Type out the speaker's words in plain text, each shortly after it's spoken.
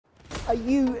Are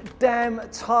you damn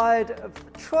tired of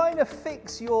trying to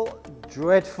fix your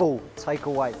dreadful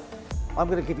takeaway? I'm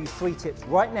going to give you 3 tips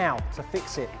right now to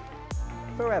fix it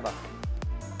forever.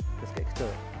 Let's get to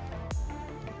it.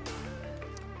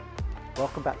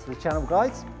 Welcome back to the channel,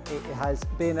 guys. It has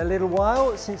been a little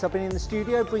while since I've been in the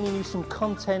studio bringing you some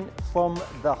content from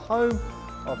the home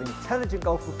of intelligent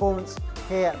golf performance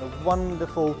here at the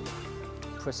wonderful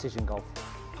Precision Golf.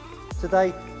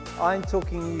 Today I'm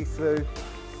talking you through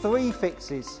 3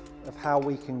 fixes of how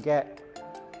we can get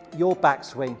your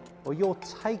backswing or your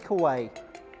takeaway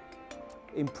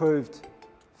improved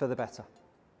for the better.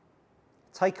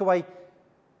 Takeaway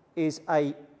is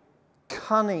a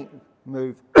cunning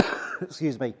move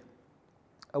excuse me,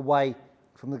 away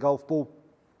from the golf ball,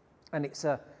 and it's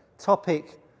a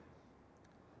topic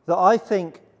that I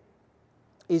think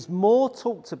is more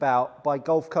talked about by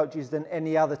golf coaches than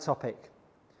any other topic.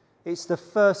 It's the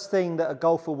first thing that a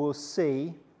golfer will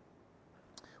see,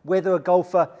 whether a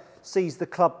golfer sees the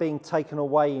club being taken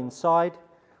away inside,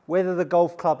 whether the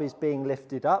golf club is being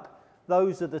lifted up.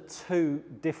 Those are the 2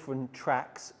 different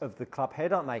tracks of the club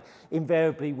head, aren't they?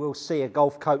 Invariably we'll see a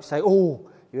golf coach say, oh,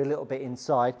 you're a little bit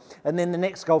inside, and then the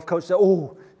next golf coach says,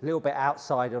 oh, a little bit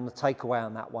outside on the takeaway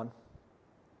on that one.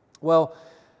 Well,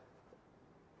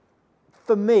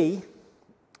 for me,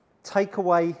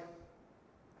 takeaway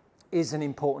is an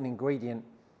important ingredient.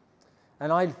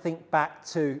 And I think back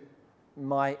to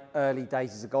my early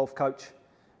days as a golf coach,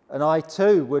 and I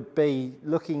too would be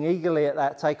looking eagerly at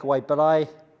that takeaway, but I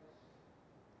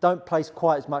don't place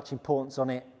quite as much importance on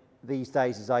it these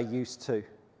days as I used to.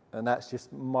 And that's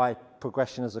just my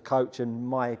progression as a coach and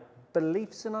my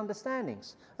beliefs and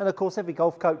understandings. And of course, every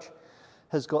golf coach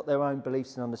has got their own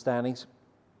beliefs and understandings.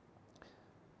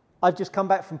 I've just come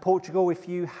back from Portugal. If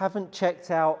you haven't checked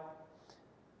out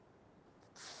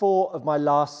 4 of my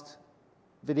last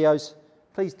videos,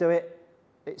 please do it.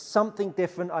 It's something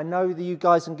different. I know that you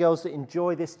guys and girls that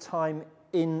enjoy this time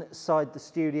inside the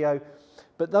studio,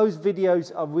 but those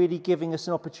videos are really giving us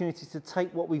an opportunity to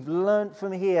take what we've learned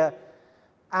from here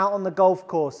out on the golf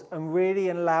course and really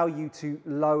allow you to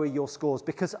lower your scores,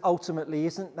 because ultimately,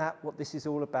 isn't that what this is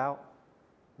all about?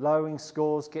 Lowering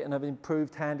scores, getting an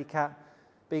improved handicap,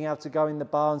 being able to go in the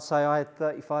bar and say, I had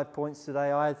 35 points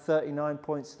today, I had 39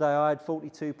 points today, I had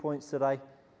 42 points today.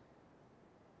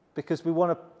 Because we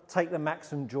want to take the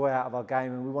maximum joy out of our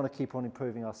game and we want to keep on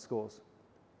improving our scores.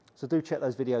 So do check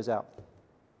those videos out.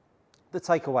 The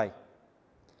takeaway.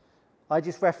 I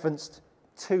just referenced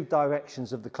 2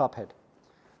 directions of the club head.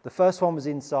 The first one was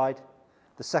inside,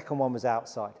 the second one was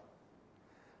outside.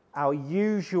 Our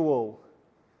usual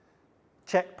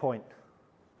checkpoint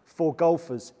for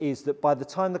golfers is that by the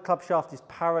time the club shaft is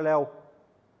parallel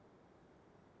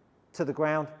to the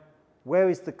ground, where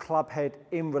is the club head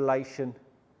in relation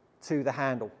to the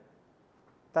handle?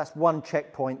 That's one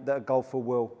checkpoint that a golfer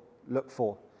will look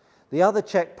for. The other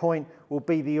checkpoint will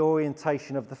be the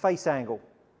orientation of the face angle.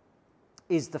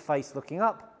 Is the face looking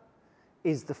up?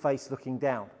 Is the face looking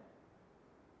down?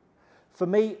 For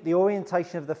me, the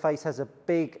orientation of the face has a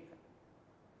big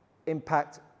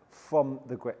impact from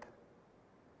the grip.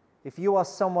 If you are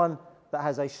someone that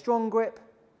has a strong grip,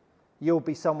 you'll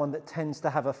be someone that tends to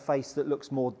have a face that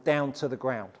looks more down to the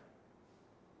ground.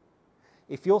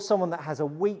 If you're someone that has a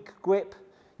weak grip,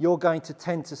 you're going to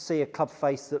tend to see a club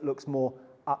face that looks more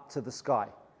up to the sky.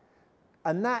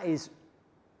 And that is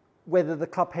whether the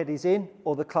club head is in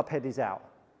or the club head is out.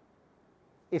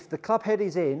 If the club head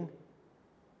is in,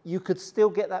 you could still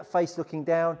get that face looking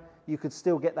down, you could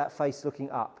still get that face looking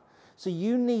up. So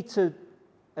you need to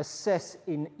assess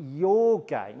in your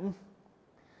game,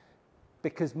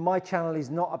 because my channel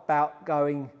is not about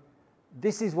going,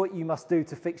 this is what you must do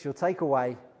to fix your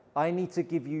takeaway. I need to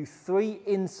give you 3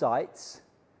 insights,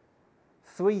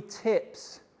 3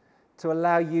 tips to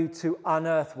allow you to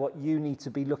unearth what you need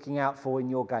to be looking out for in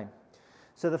your game.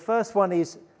 So the first one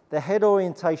is the head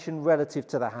orientation relative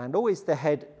to the handle. Is the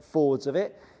head forwards of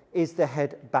it? Is the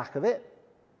head back of it?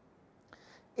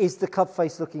 Is the club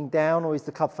face looking down or is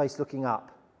the club face looking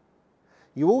up?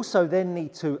 You also then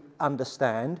need to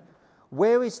understand,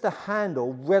 where is the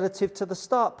handle relative to the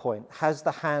start point? Has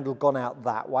the handle gone out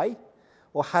that way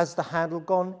or has the handle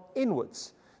gone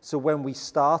inwards? So when we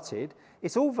started,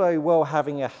 it's all very well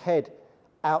having a head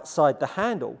outside the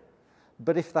handle,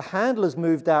 but if the handle has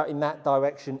moved out in that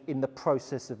direction in the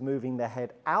process of moving the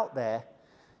head out there,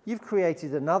 you've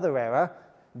created another error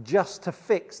just to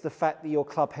fix the fact that your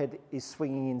club head is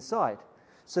swinging inside.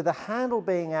 So the handle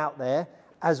being out there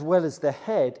as well as the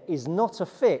head is not a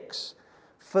fix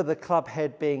for the club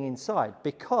head being inside,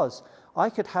 because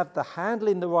I could have the handle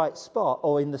in the right spot,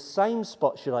 or in the same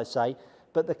spot should I say,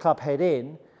 but the club head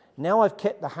in. Now I've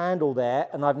kept the handle there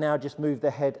and I've now just moved the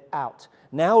head out.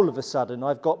 Now all of a sudden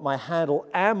I've got my handle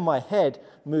and my head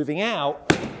moving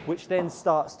out, which then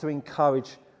starts to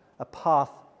encourage a path.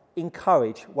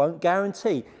 Encourage, won't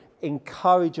guarantee,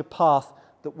 encourage a path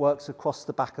that works across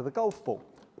the back of the golf ball.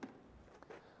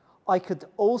 I could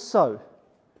also,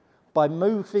 by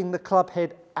moving the club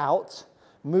head out,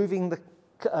 moving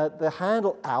the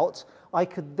handle out, I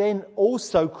could then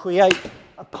also create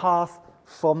a path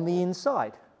from the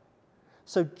inside.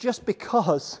 So just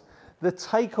because the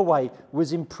takeaway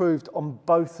was improved on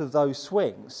both of those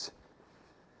swings,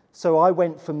 so I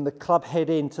went from the club head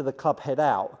in to the club head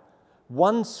out,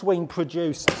 one swing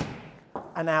produced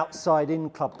an outside in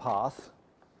club path,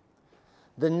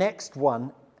 the next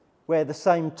one, where the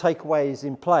same takeaway is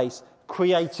in place,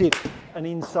 created an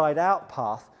inside out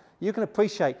path. You can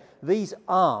appreciate these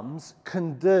arms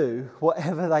can do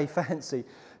whatever they fancy.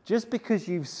 Just because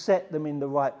you've set them in the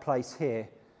right place here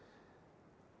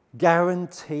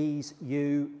guarantees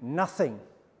you nothing.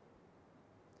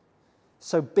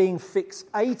 So being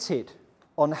fixated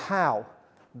on how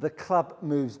the club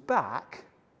moves back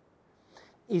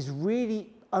is really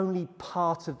only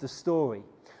part of the story,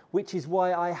 which is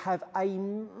why I have a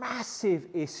massive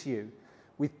issue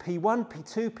with P1,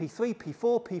 P2, P3,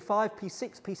 P4, P5,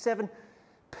 P6, P7,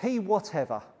 P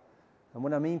whatever. And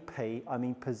when I mean P, I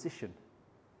mean position.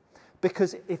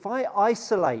 Because if I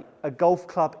isolate a golf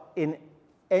club in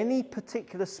any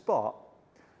particular spot,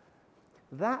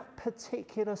 that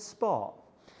particular spot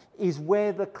is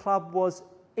where the club was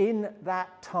in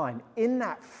that time, in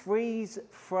that freeze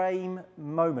frame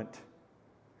moment.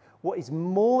 What is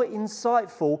more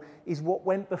insightful is what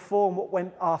went before and what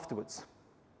went afterwards.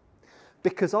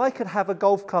 Because I could have a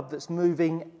golf club that's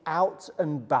moving out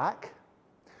and back.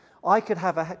 I could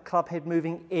have a club head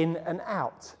moving in and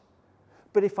out.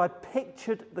 But if I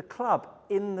pictured the club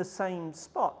in the same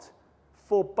spot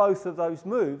for both of those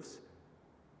moves,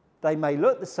 they may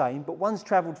look the same, but one's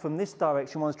traveled from this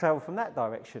direction, one's traveled from that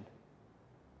direction.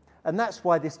 And that's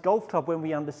why this golf club, when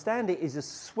we understand it, is a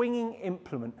swinging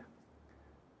implement.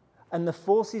 And the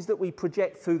forces that we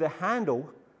project through the handle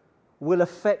will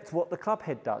affect what the club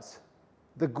head does.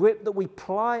 The grip that we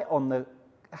apply on the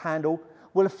handle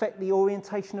will affect the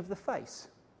orientation of the face.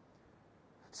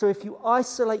 So if you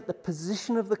isolate the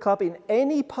position of the club in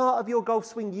any part of your golf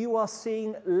swing, you are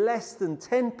seeing less than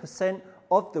 10%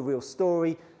 of the real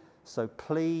story. So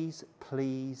please,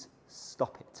 please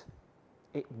stop it.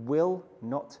 It will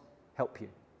not help you.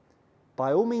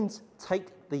 By all means,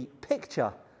 take the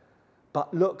picture,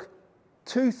 but look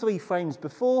 2-3 frames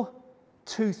before,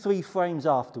 2-3 frames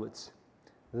afterwards.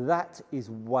 That is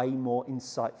way more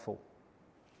insightful.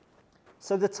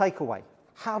 So the takeaway,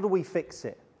 how do we fix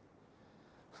it?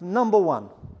 Number one,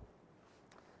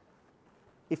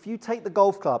 if you take the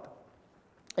golf club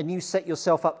and you set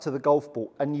yourself up to the golf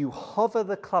ball and you hover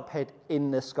the club head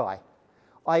in the sky,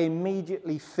 I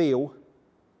immediately feel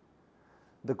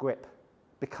the grip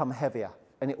become heavier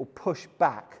and it will push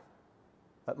back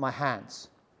at my hands.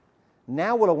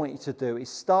 Now what I want you to do is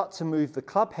start to move the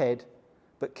club head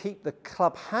but keep the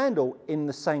club handle in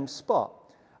the same spot.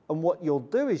 And what you'll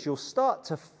do is you'll start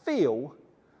to feel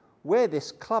where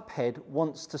this club head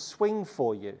wants to swing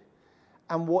for you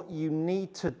and what you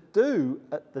need to do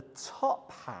at the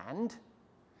top hand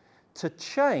to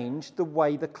change the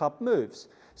way the club moves.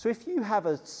 So if you have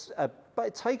a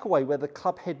takeaway where the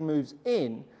club head moves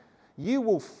in, you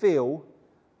will feel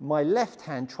my left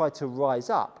hand try to rise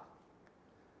up.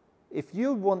 If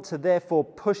you want to therefore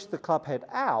push the club head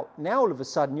out, now all of a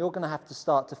sudden you're going to have to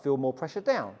start to feel more pressure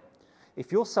down.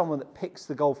 If you're someone that picks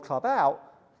the golf club up,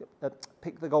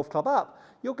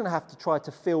 you're going to have to try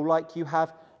to feel like you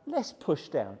have less push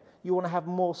down. You want to have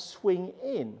more swing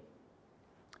in.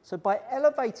 So by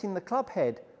elevating the club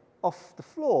head off the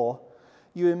floor,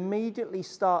 you immediately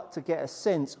start to get a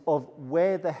sense of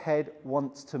where the head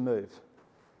wants to move.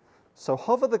 So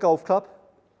hover the golf club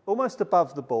almost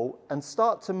above the ball and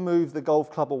start to move the golf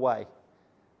club away.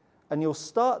 And you'll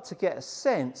start to get a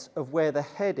sense of where the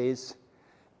head is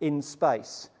in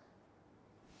space.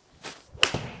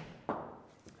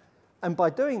 And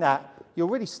by doing that, you'll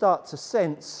really start to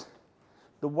sense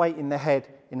the weight in the head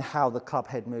in how the club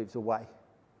head moves away.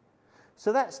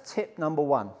 So that's tip number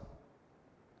one.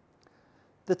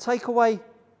 The takeaway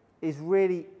is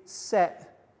really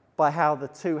set by how the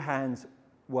two hands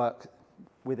work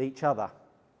with each other.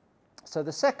 So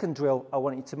the second drill I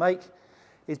want you to make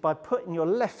is by putting your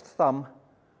left thumb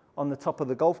on the top of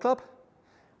the golf club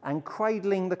and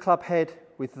cradling the club head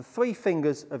with the 3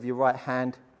 fingers of your right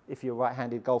hand, if you're a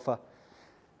right-handed golfer.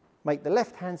 Make the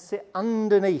left hand sit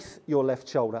underneath your left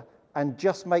shoulder and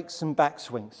just make some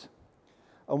backswings.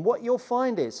 And what you'll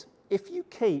find is, if you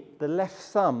keep the left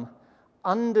thumb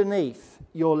underneath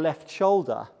your left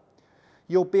shoulder,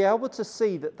 you'll be able to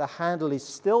see that the handle is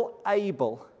still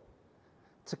able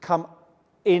to come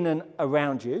in and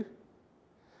around you.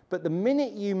 But the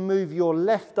minute you move your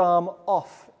left arm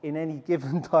off in any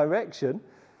given direction,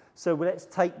 so let's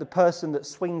take the person that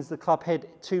swings the club head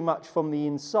too much from the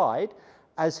inside,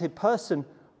 as the person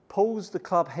pulls the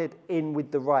club head in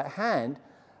with the right hand,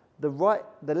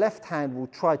 the left hand will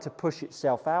try to push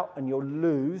itself out and you'll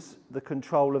lose the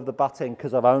control of the butt end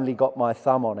because I've only got my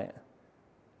thumb on it.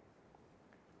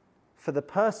 For the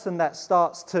person that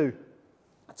starts to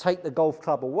take the golf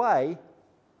club away,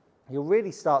 you'll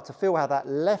really start to feel how that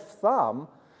left thumb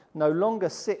no longer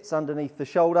sits underneath the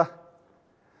shoulder,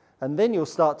 and then you'll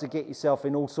start to get yourself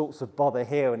in all sorts of bother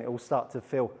here and it will start to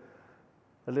feel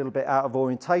a little bit out of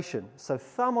orientation. So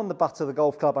thumb on the butt of the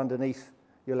golf club underneath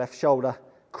your left shoulder,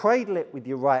 cradle it with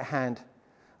your right hand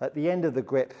at the end of the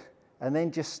grip, and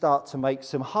then just start to make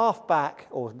some half back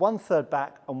or 1/3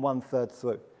 back and 1/3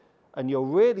 through. And you'll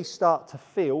really start to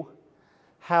feel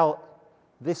how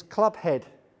this club head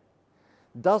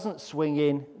doesn't swing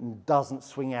in and doesn't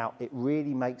swing out. It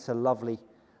really makes a lovely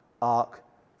arc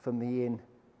from the in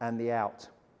and the out.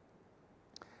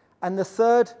 And the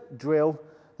third drill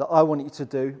that I want you to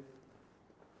do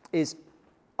is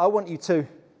I want you to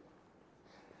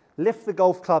lift the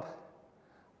golf club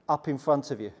up in front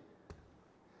of you.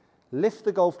 Lift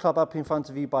the golf club up in front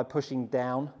of you by pushing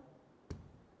down.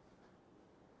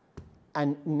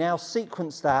 And now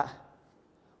sequence that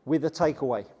with a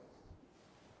takeaway.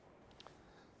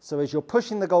 So as you're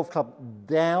pushing the golf club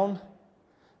down,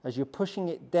 as you're pushing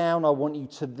it down, I want you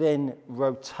to then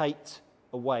rotate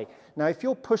away. Now, if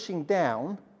you're pushing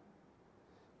down,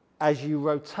 as you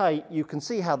rotate, you can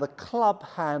see how the club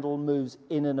handle moves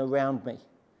in and around me.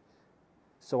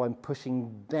 So I'm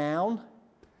pushing down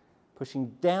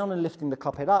and lifting the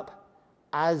club head up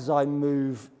as I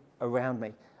move around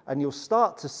me. And you'll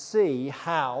start to see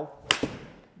how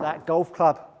that golf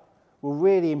club will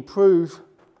really improve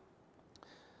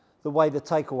the way the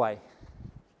takeaway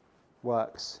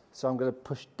works. So I'm going to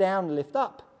push down and lift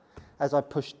up. As I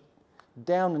push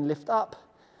down and lift up,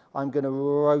 I'm going to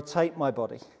rotate my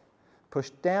body. Push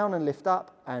down and lift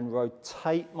up and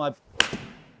rotate my body.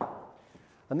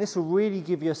 And this will really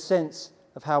give you a sense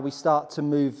of how we start to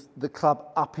move the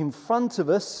club up in front of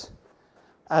us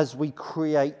as we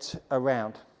create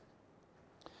around.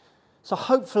 So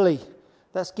hopefully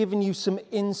that's given you some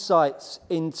insights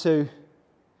into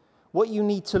what you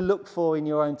need to look for in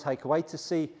your own takeaway to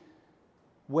see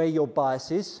where your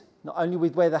bias is, not only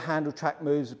with where the handle track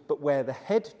moves, but where the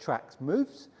head track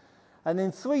moves. And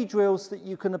then 3 drills that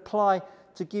you can apply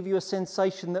to give you a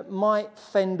sensation that might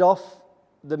fend off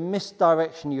the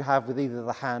misdirection you have with either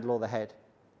the handle or the head.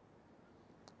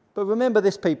 But remember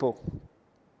this, people.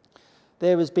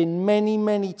 There has been many,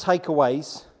 many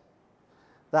takeaways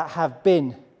that have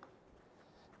been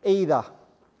either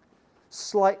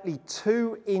slightly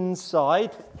too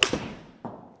inside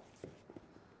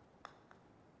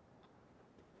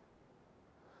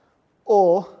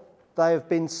or they have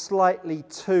been slightly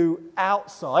too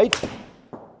outside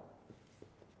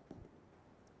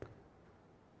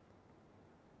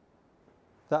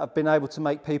that have been able to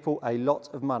make people a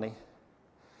lot of money.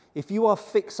 If you are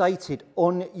fixated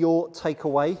on your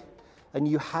takeaway and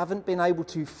you haven't been able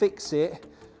to fix it,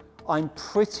 I'm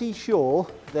pretty sure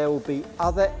there will be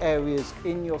other areas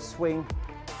in your swing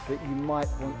that you might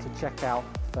want to check out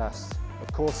first.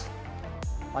 Of course,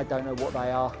 I don't know what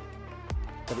they are,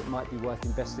 but it might be worth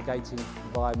investigating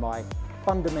via my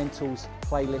fundamentals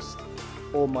playlist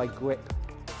or my grip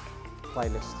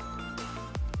playlist.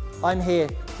 I'm here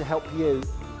to help you,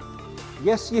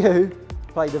 yes you,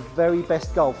 play the very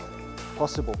best golf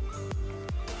possible.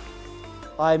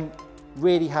 I'm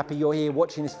really happy you're here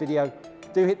watching this video.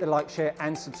 Do hit the like, share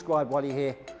and subscribe while you're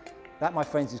here. That, my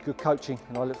friends, is good coaching,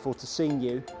 and I look forward to seeing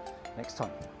you next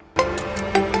time.